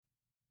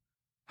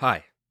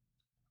Hi,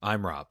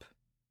 I'm Rob.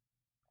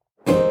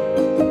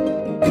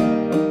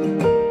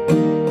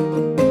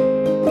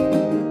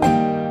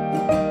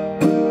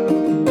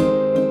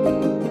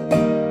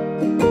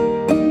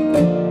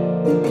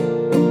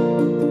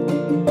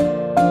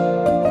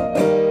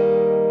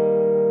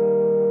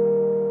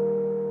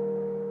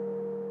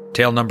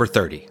 Tale number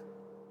 30.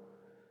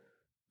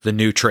 The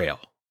New Trail.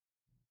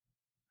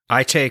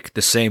 I take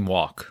the same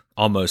walk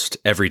almost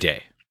every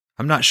day.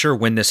 I'm not sure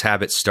when this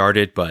habit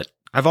started, but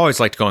I've always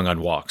liked going on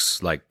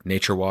walks, like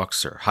nature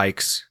walks or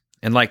hikes.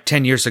 And like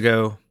 10 years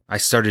ago, I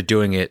started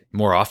doing it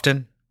more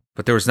often,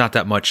 but there was not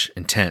that much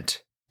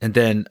intent. And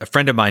then a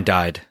friend of mine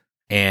died,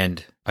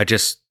 and I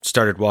just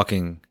started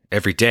walking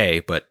every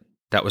day, but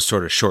that was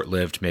sort of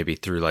short-lived, maybe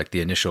through like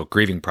the initial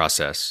grieving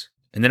process.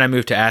 And then I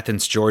moved to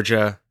Athens,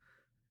 Georgia,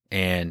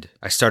 and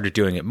I started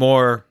doing it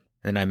more.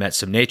 Then I met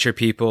some nature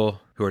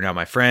people who are now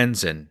my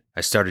friends, and I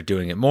started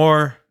doing it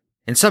more.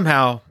 And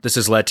somehow this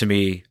has led to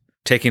me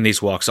taking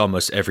these walks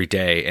almost every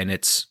day, and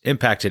it's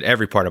impacted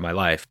every part of my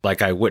life.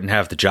 Like I wouldn't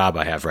have the job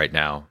I have right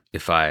now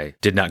if I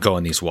did not go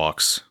on these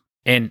walks.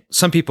 And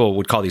some people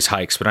would call these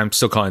hikes, but I'm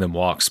still calling them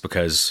walks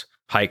because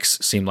hikes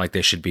seem like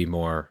they should be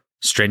more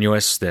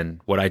strenuous than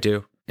what I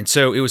do. And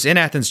so it was in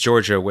Athens,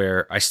 Georgia,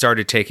 where I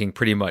started taking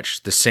pretty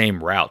much the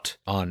same route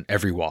on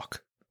every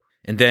walk.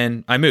 And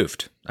then I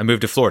moved. I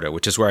moved to Florida,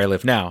 which is where I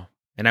live now.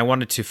 And I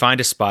wanted to find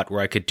a spot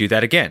where I could do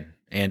that again.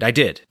 And I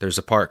did. There's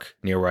a park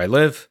near where I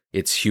live.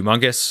 It's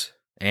humongous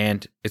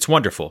and it's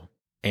wonderful.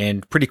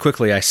 And pretty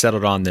quickly I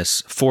settled on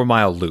this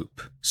 4-mile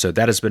loop. So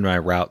that has been my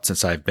route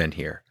since I've been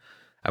here.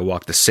 I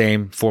walk the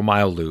same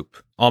 4-mile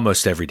loop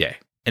almost every day.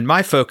 And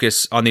my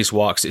focus on these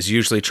walks is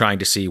usually trying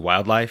to see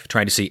wildlife,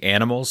 trying to see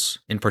animals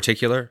in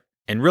particular.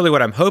 And really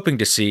what I'm hoping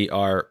to see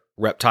are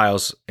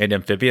reptiles and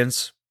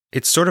amphibians.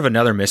 It's sort of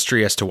another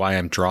mystery as to why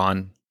I'm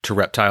drawn to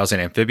reptiles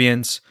and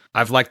amphibians.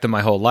 I've liked them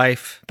my whole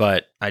life,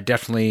 but I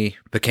definitely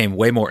became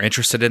way more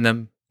interested in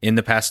them in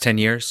the past 10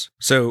 years.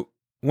 So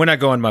when I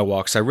go on my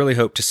walks, I really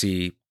hope to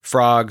see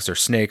frogs or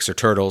snakes or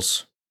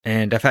turtles,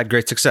 and I've had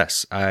great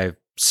success. I've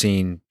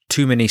seen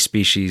too many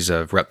species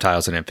of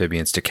reptiles and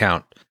amphibians to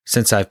count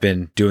since I've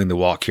been doing the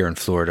walk here in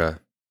Florida,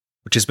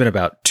 which has been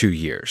about 2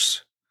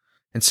 years.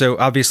 And so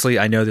obviously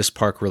I know this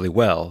park really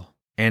well,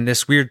 and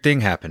this weird thing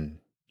happened.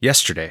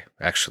 Yesterday,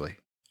 actually.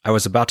 I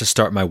was about to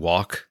start my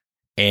walk,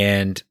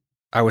 and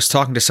I was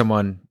talking to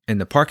someone in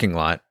the parking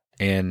lot,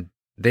 and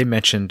they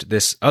mentioned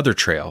this other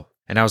trail.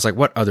 And I was like,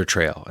 what other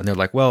trail? And they're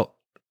like, well,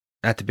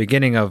 at the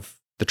beginning of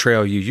the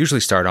trail you usually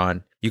start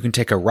on, you can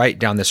take a right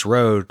down this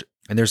road,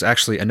 and there's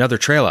actually another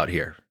trail out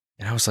here.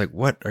 And I was like,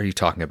 what are you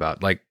talking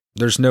about? Like,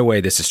 there's no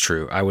way this is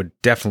true. I would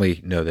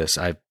definitely know this.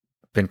 I've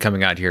been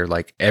coming out here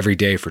like every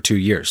day for 2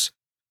 years.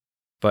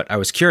 But I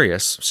was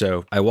curious,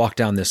 so I walked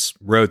down this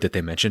road that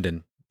they mentioned,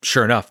 and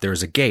sure enough, there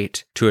was a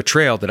gate to a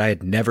trail that I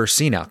had never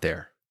seen out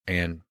there,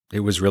 and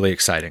it was really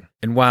exciting.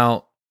 And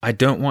while I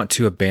don't want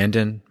to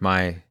abandon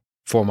my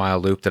 4-mile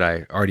loop that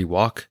I already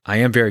walk, I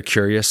am very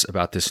curious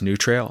about this new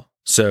trail.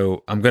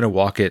 So I'm going to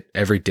walk it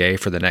every day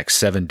for the next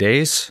 7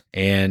 days,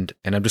 and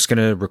I'm just going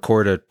to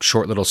record a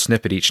short little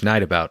snippet each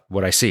night about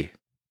what I see.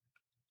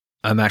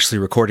 I'm actually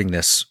recording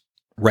this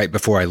right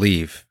before I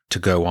leave to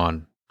go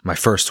on my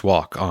first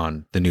walk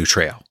on the new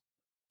trail.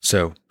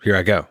 So here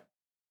I go.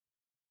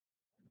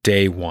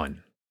 Day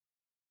 1.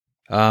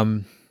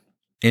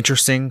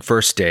 Interesting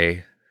first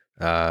day.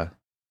 The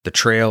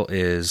trail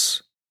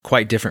is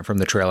quite different from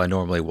the trail I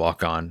normally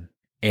walk on.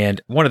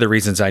 And one of the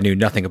reasons I knew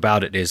nothing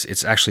about it is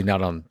it's actually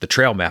not on the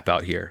trail map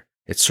out here.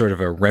 It's sort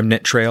of a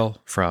remnant trail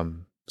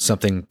from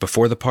something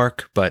before the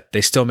park, but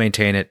they still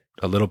maintain it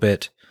a little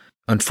bit.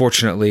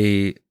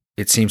 Unfortunately,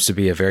 it seems to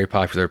be a very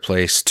popular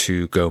place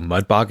to go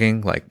mud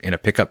bogging, like in a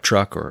pickup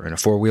truck or in a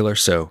 4-wheeler.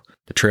 So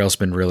the trail's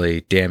been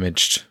really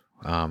damaged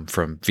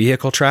from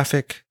vehicle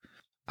traffic.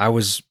 I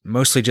was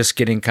mostly just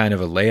getting kind of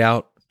a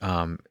layout.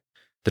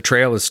 The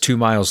trail is 2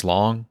 miles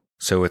long,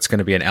 so it's going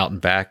to be an out and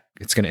back.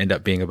 It's going to end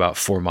up being about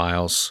 4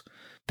 miles.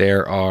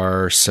 There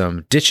are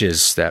some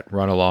ditches that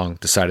run along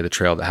the side of the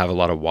trail that have a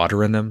lot of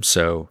water in them,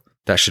 so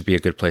that should be a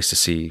good place to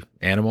see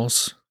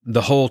animals.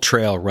 The whole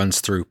trail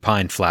runs through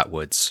pine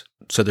flatwoods.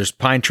 So there's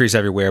pine trees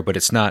everywhere, but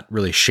it's not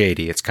really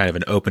shady. It's kind of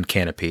an open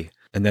canopy.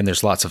 And then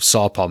there's lots of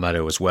saw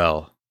palmetto as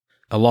well.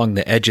 Along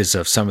the edges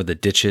of some of the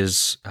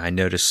ditches, I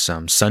noticed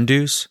some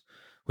sundews,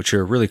 which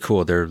are really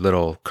cool. They're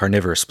little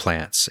carnivorous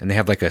plants, and they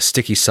have like a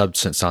sticky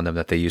substance on them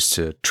that they use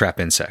to trap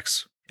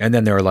insects. And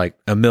then there are like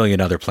a million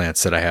other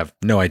plants that I have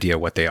no idea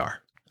what they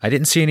are. I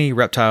didn't see any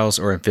reptiles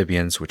or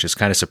amphibians, which is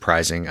kind of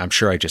surprising. I'm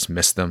sure I just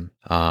missed them.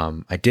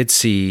 I did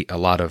see a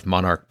lot of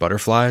monarch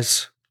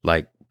butterflies,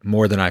 like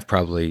more than I've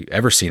probably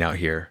ever seen out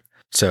here.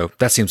 So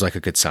that seems like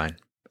a good sign.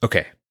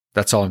 Okay,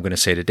 that's all I'm going to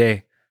say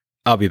today.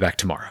 I'll be back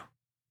tomorrow.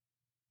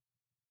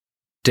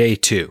 Day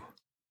 2.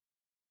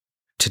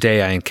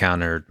 Today I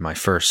encountered my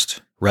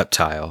first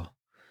reptile.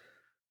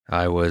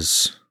 I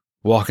was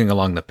walking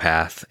along the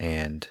path,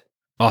 and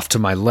off to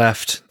my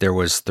left, there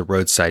was the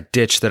roadside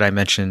ditch that I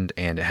mentioned,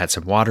 and it had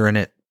some water in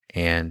it,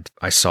 and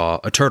I saw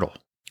a turtle.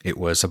 It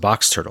was a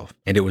box turtle,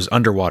 and it was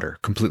underwater,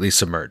 completely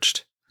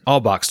submerged. All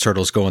box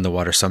turtles go in the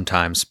water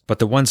sometimes, but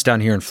the ones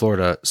down here in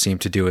Florida seem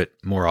to do it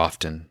more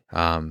often.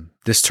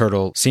 This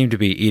turtle seemed to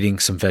be eating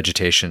some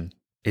vegetation.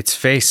 Its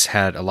face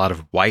had a lot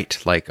of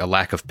white, like a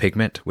lack of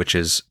pigment, which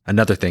is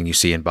another thing you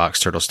see in box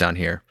turtles down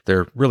here.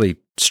 They're really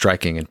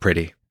striking and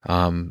pretty.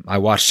 I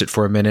watched it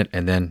for a minute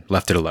and then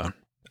left it alone.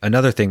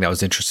 Another thing that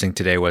was interesting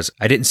today was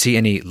I didn't see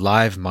any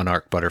live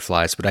monarch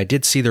butterflies, but I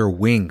did see their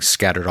wings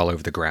scattered all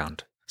over the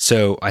ground.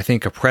 So I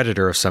think a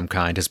predator of some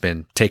kind has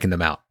been taking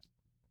them out.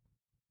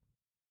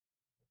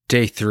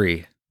 Day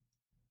 3.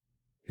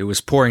 It was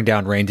pouring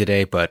down rain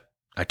today, but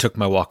I took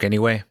my walk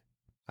anyway.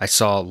 I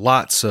saw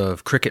lots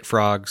of cricket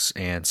frogs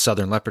and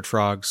southern leopard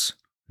frogs.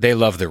 They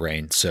love the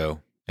rain,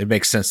 so it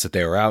makes sense that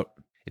they were out.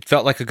 It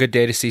felt like a good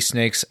day to see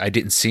snakes. I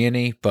didn't see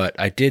any, but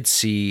I did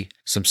see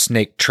some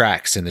snake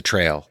tracks in the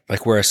trail,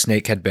 like where a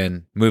snake had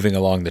been moving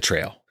along the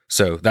trail.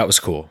 So that was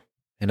cool.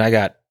 And I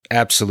got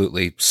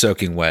absolutely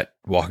soaking wet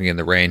walking in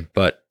the rain,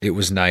 but it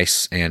was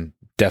nice and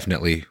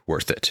definitely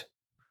worth it.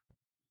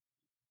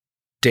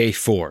 Day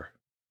 4.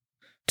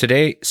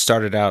 Today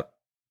started out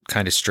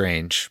kind of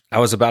strange. I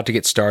was about to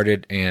get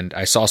started and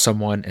I saw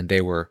someone and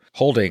they were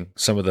holding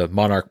some of the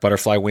monarch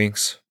butterfly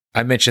wings.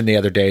 I mentioned the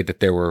other day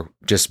that there were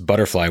just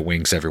butterfly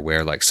wings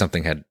everywhere, like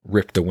something had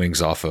ripped the wings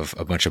off of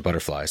a bunch of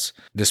butterflies.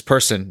 This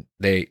person,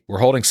 they were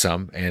holding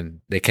some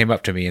and they came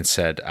up to me and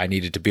said I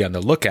needed to be on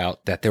the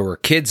lookout, that there were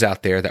kids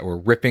out there that were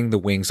ripping the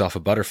wings off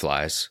of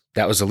butterflies.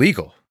 That was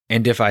illegal.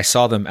 And if I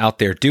saw them out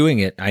there doing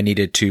it, I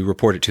needed to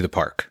report it to the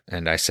park.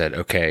 And I said,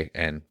 okay,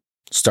 and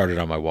started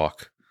on my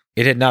walk.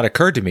 It had not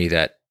occurred to me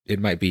that it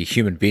might be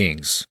human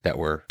beings that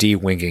were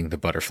de-winging the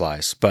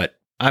butterflies, but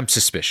I'm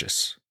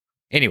suspicious.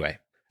 Anyway,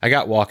 I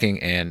got walking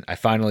and I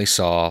finally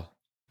saw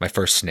my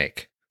first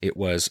snake. It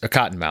was a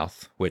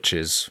cottonmouth, which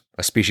is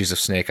a species of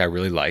snake I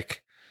really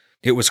like.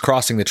 It was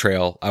crossing the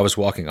trail I was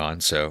walking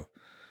on, so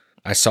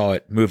I saw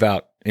it move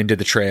out into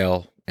the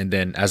trail, and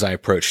then as I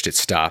approached, it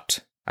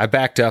stopped. I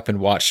backed up and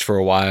watched for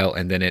a while,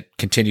 and then it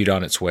continued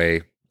on its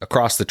way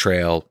across the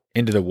trail,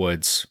 into the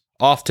woods,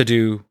 off to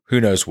do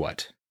who knows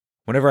what.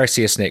 Whenever I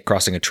see a snake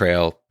crossing a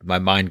trail, my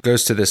mind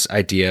goes to this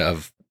idea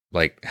of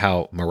like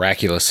how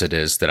miraculous it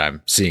is that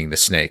I'm seeing the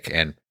snake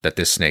and that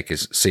this snake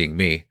is seeing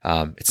me.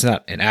 It's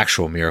not an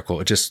actual miracle.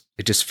 It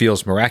just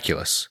feels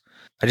miraculous.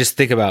 I just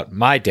think about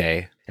my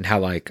day and how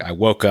like I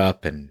woke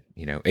up and,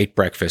 ate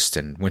breakfast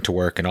and went to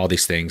work and all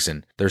these things.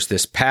 And there's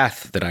this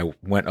path that I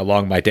went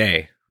along my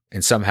day.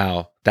 And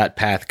somehow that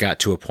path got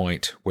to a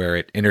point where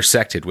it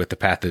intersected with the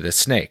path of the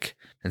snake.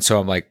 And so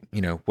I'm like,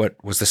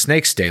 what was the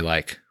snake's day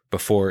like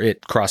before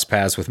it crossed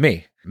paths with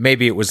me?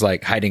 Maybe it was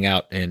like hiding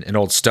out in an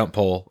old stump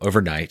hole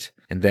overnight,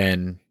 and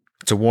then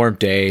it's a warm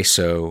day,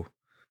 so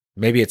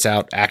maybe it's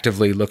out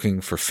actively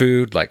looking for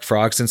food like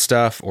frogs and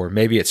stuff, or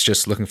maybe it's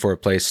just looking for a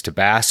place to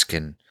bask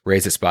and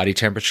raise its body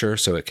temperature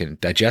so it can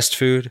digest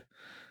food.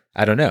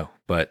 I don't know,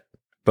 but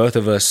both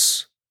of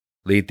us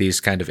lead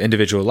these kind of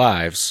individual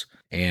lives,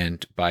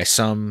 and by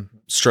some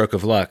stroke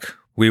of luck,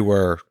 we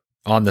were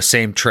on the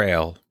same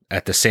trail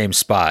at the same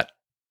spot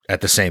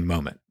at the same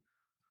moment.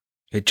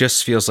 It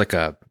just feels like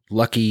a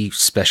lucky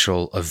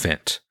special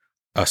event,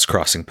 us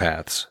crossing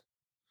paths.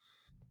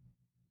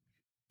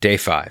 Day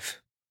 5.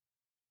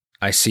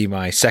 I see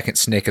my second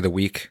snake of the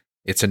week.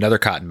 It's another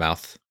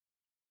cottonmouth.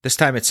 This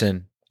time it's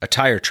in a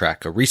tire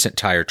track, a recent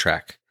tire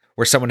track,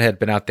 where someone had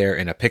been out there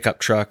in a pickup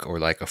truck or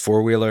like a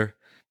four-wheeler.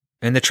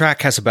 And the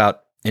track has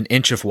about an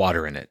inch of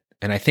water in it.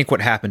 And I think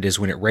what happened is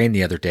when it rained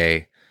the other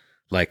day,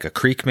 like a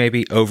creek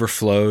maybe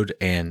overflowed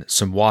and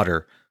some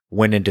water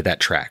went into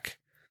that track.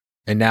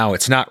 And now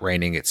it's not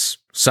raining, it's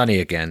sunny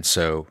again,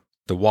 so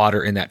the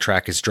water in that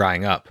track is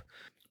drying up.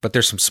 But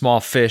there's some small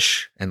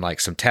fish and like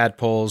some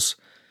tadpoles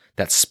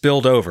that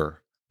spilled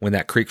over when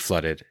that creek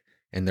flooded,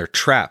 and they're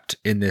trapped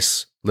in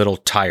this little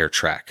tire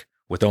track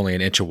with only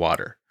an inch of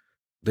water.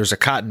 There's a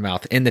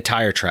cottonmouth in the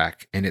tire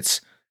track, and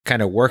it's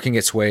kind of working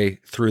its way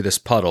through this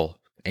puddle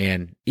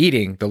and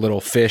eating the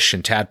little fish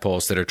and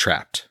tadpoles that are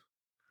trapped.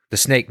 The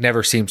snake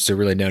never seems to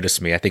really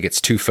notice me. I think it's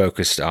too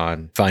focused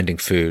on finding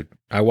food.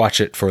 I watch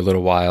it for a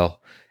little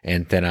while,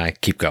 and then I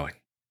keep going.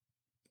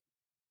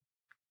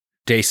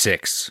 Day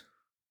 6.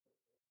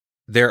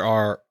 There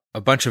are a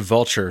bunch of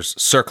vultures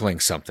circling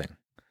something,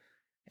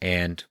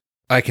 and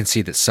I can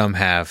see that some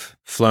have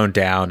flown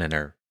down and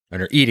are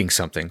eating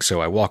something,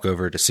 so I walk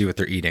over to see what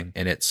they're eating,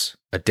 and it's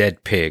a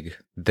dead pig.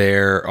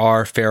 There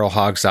are feral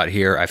hogs out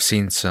here. I've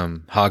seen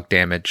some hog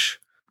damage.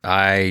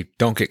 I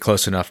don't get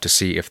close enough to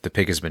see if the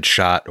pig has been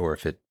shot or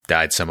if it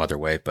died some other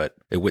way, but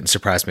it wouldn't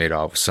surprise me at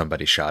all if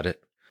somebody shot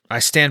it. I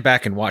stand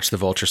back and watch the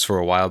vultures for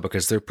a while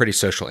because they're pretty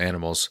social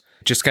animals.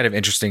 Just kind of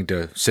interesting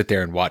to sit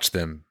there and watch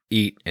them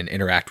eat and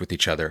interact with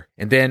each other.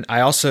 And then I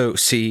also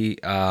see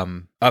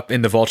up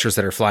in the vultures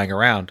that are flying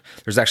around,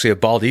 there's actually a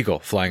bald eagle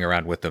flying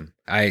around with them.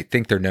 I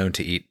think they're known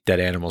to eat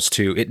dead animals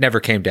too. It never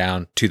came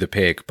down to the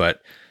pig,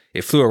 but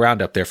it flew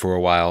around up there for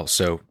a while,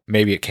 so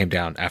maybe it came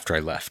down after I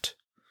left.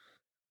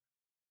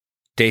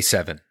 Day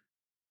 7.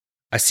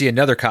 I see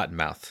another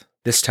cottonmouth.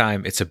 This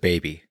time it's a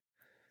baby.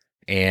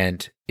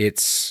 and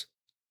it's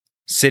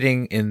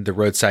sitting in the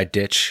roadside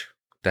ditch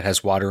that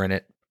has water in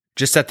it,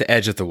 just at the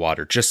edge of the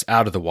water, just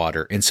out of the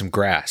water in some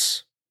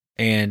grass.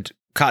 And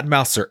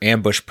cottonmouths are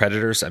ambush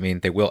predators. I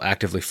mean, they will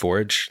actively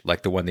forage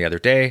like the one the other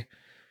day,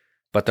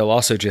 but they'll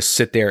also just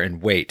sit there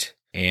and wait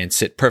and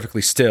sit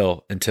perfectly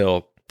still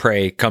until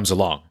prey comes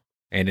along.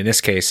 And in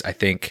this case, I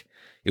think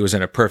it was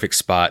in a perfect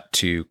spot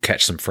to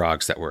catch some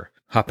frogs that were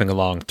hopping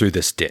along through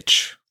this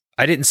ditch.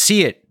 I didn't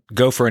see it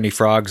go for any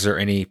frogs or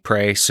any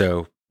prey,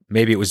 so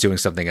maybe it was doing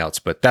something else,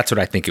 but that's what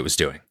I think it was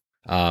doing.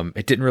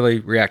 It didn't really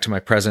react to my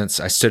presence.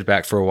 I stood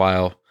back for a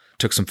while,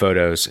 took some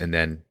photos, and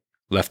then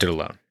left it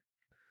alone.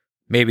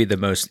 Maybe the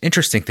most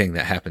interesting thing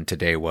that happened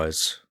today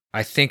was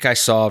I think I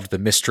solved the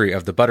mystery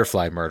of the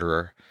butterfly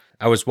murderer.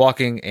 I was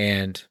walking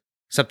and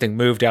something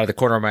moved out of the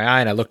corner of my eye,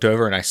 and I looked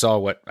over and I saw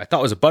what I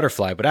thought was a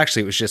butterfly, but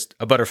actually it was just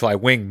a butterfly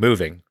wing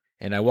moving.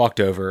 And I walked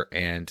over,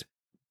 and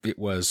it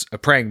was a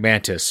praying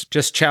mantis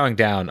just chowing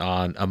down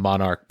on a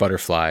monarch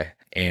butterfly.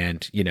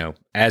 And,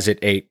 as it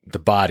ate the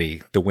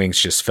body, the wings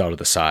just fell to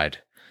the side.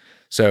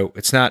 So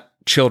it's not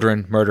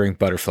children murdering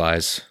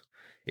butterflies.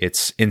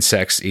 It's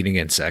insects eating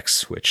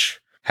insects,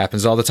 which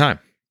happens all the time.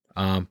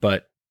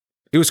 But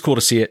it was cool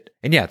to see it.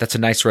 And yeah, that's a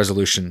nice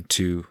resolution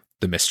to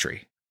the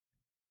mystery.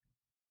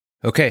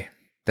 Okay,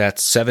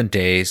 that's 7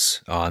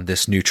 days on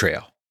this new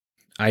trail.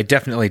 I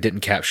definitely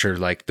didn't capture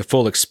the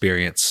full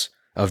experience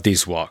of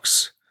these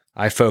walks.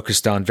 I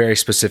focused on very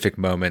specific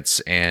moments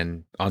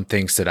and on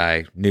things that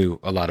I knew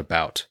a lot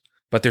about.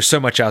 But there's so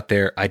much out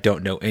there I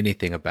don't know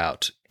anything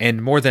about.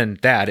 And more than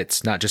that,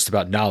 it's not just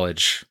about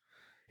knowledge.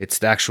 It's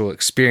the actual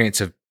experience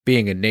of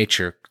being in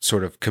nature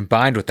sort of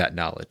combined with that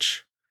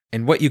knowledge.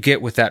 And what you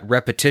get with that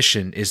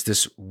repetition is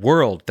this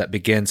world that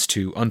begins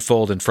to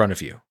unfold in front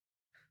of you.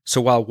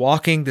 So while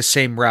walking the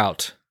same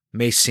route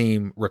may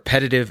seem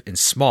repetitive and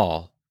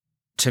small,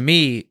 to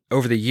me,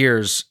 over the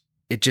years,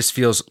 it just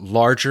feels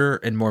larger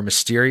and more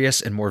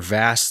mysterious and more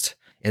vast,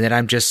 and that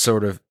I'm just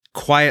sort of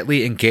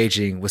quietly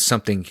engaging with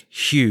something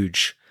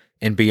huge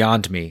and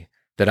beyond me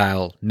that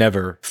I'll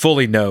never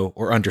fully know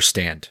or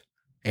understand.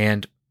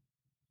 And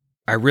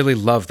I really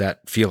love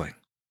that feeling.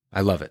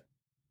 I love it.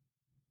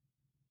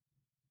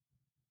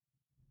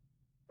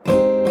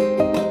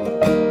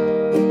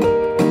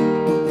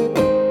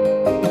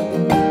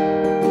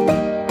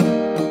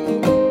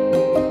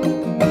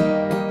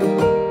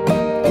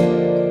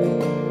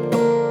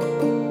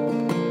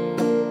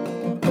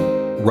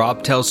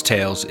 Rob Tells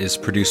Tales is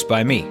produced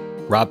by me,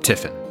 Rob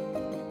Tiffin.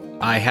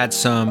 I had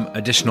some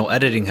additional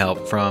editing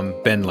help from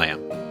Ben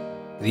Lamb.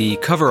 The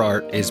cover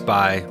art is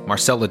by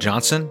Marcella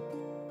Johnson.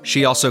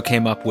 She also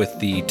came up with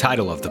the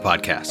title of the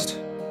podcast.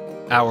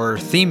 Our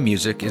theme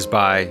music is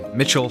by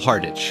Mitchell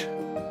Hardage.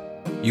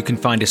 You can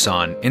find us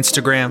on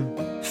Instagram,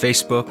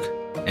 Facebook,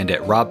 and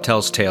at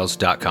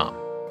robtellstales.com.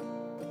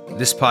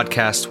 This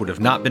podcast would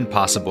have not been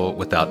possible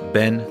without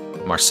Ben,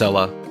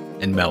 Marcella,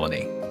 and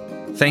Melanie.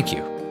 Thank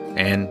you.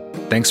 And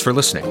thanks for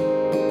listening.